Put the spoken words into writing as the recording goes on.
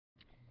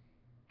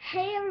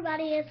Hey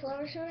everybody, it's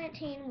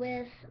SARAHBIRD720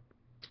 with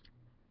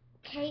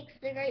Cakes,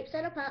 the Grape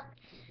Soda Pop.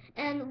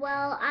 And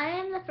well, I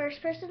am the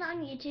first person on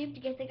YouTube to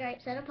get the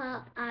Grape Soda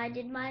Pop. I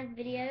did my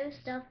video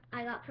stuff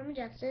I got from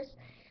Justice.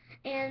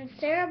 And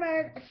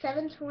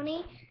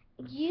SARAHBIRD720,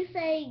 you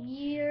say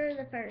you're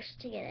the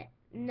first to get it.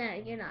 No,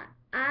 you're not.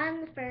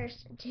 I'm the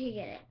first to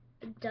get it.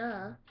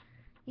 Duh.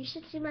 You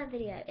should see my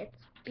video. It's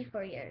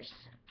before yours.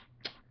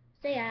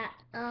 So yeah,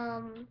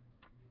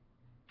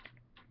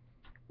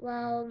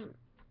 well,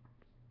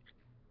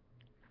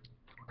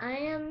 I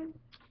am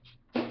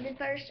the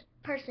first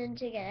person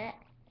to get it,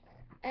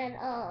 and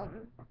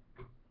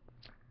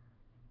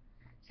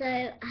so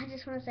I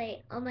just want to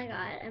say, oh my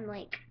god, I'm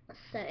like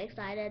so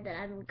excited that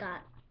I've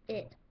got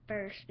it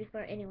first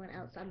before anyone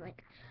else. I'm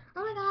like,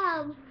 oh my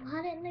god,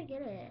 why didn't I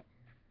get it?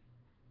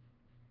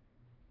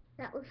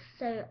 That was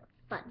so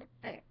fun.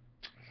 Okay.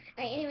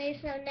 Alright, anyway,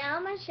 so now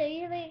I'm going to show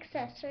you the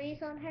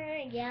accessories on her.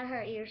 Yeah,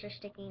 her ears are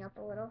sticking up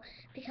a little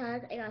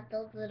because I got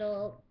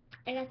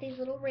these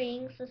little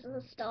rings. This is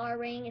a star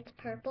ring. It's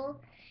purple.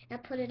 I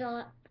put it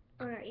on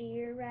her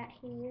ear right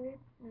here,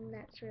 and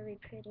that's really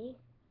pretty.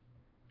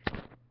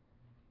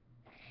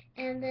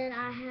 And then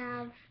I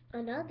have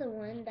another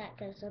one that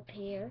goes up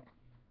here.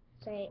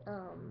 Say,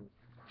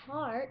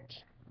 heart.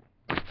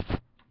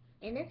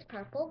 And it's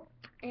purple.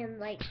 And,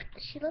 like,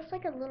 she looks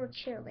like a little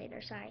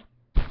cheerleader, sorry.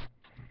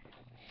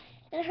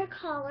 And her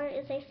collar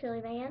is a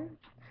silly man.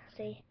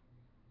 See?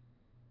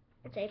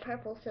 It's a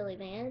purple silly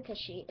man because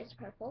she is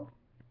purple.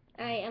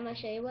 Alright, I'm going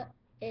to show you what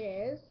it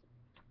is.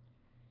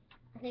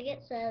 I think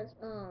it says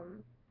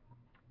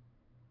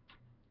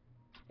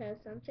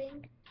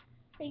something.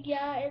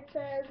 Yeah, it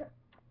says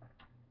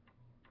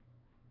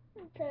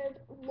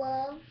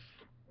love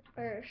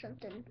or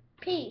something.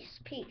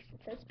 Peace.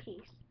 It says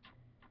peace.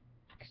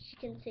 You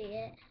can see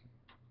it.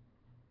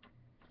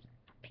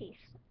 Peace.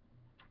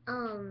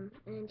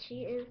 And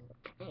she is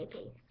a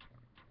peace.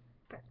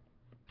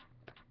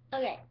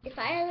 Okay, if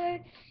I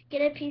ever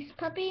get a peace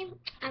puppy,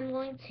 I'm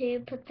going to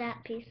put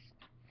that peace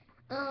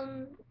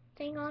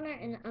thing on her,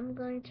 and I'm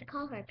going to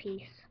call her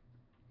Peace.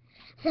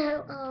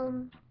 So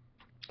and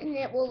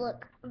it will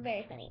look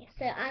very funny.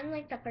 So I'm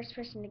like the first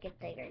person to get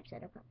the Grape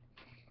Soda Pop.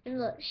 And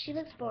look, she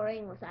looks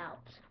boring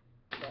without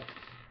this.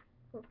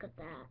 Look at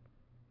that.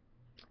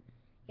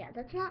 Yeah,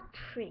 that's not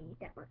pretty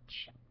that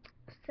much.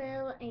 So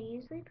I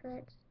usually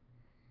put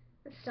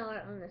the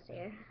star on this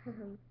ear.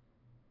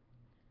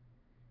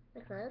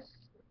 Like this.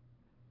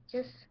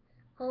 Just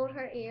hold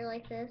her ear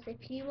like this.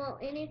 If you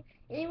want,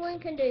 anyone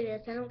can do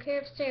this. I don't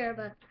care if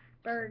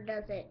SARAHBIRD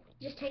does it.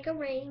 Just take a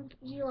ring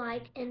you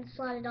like and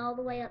slide it all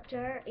the way up to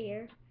her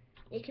ear.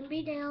 It can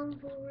be down,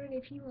 forward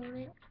if you want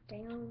it.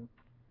 Down,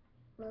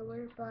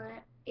 lower,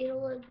 but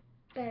it'll look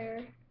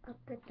better up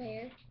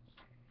there.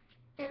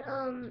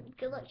 And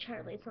good luck,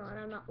 Charlie's on.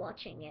 I'm not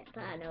watching it,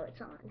 but I know it's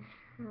on.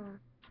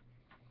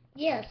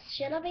 Yes,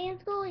 should I be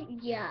in school?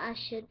 Yeah, I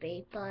should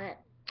be, but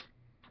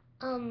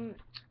I'm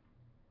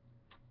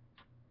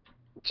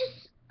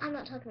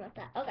not talking about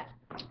that. Okay.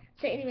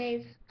 So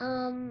anyways,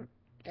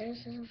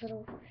 there's this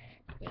little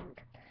thing.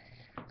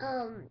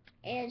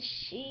 And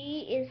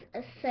she is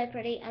so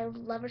pretty. I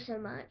love her so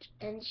much,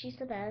 and she's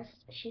the best.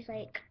 She's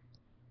like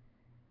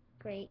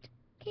great.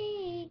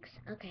 Cakes.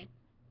 Okay.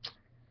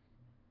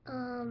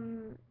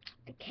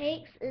 The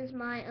Cakes is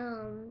my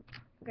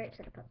Grape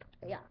Soda Pop.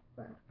 Yeah.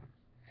 Well,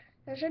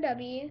 there's her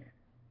W.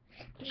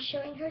 I'm just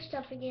showing her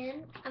stuff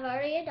again. I've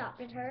already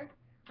adopted her.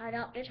 I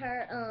adopted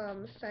her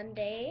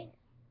Sunday.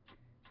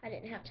 I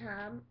didn't have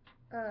time.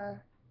 So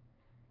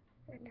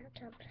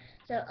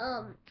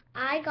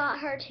I got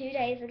her 2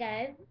 days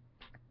ago.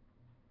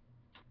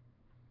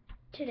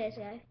 2 days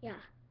ago. Yeah.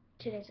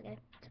 2 days ago.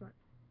 Tomorrow.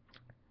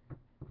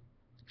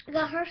 I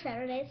got her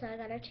Saturday, so I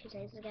got her 2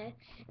 days ago.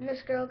 And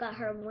this girl got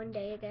her 1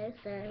 day ago,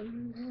 so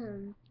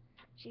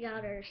she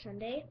got her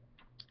Sunday.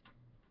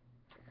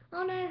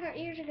 Oh no, her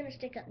ears are gonna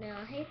stick up now.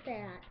 I hate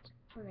that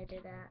when they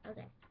do that.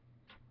 Okay.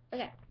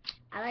 Okay.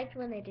 I like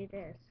when they do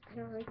this. I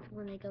don't like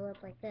when they go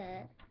up like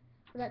that.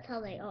 Well, that's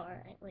how they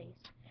are, at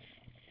least.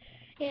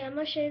 Yeah, I'm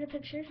gonna show you the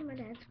pictures of my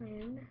dad's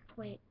phone.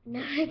 Wait, no,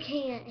 I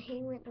can't.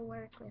 He went to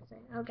work with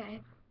it.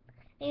 Okay.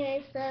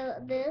 Anyway,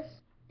 so this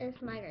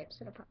is my Grape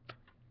Soda Pop.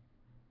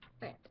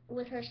 Right,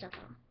 with her stuff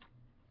on.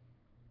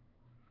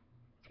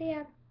 So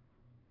yeah,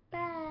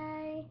 bye.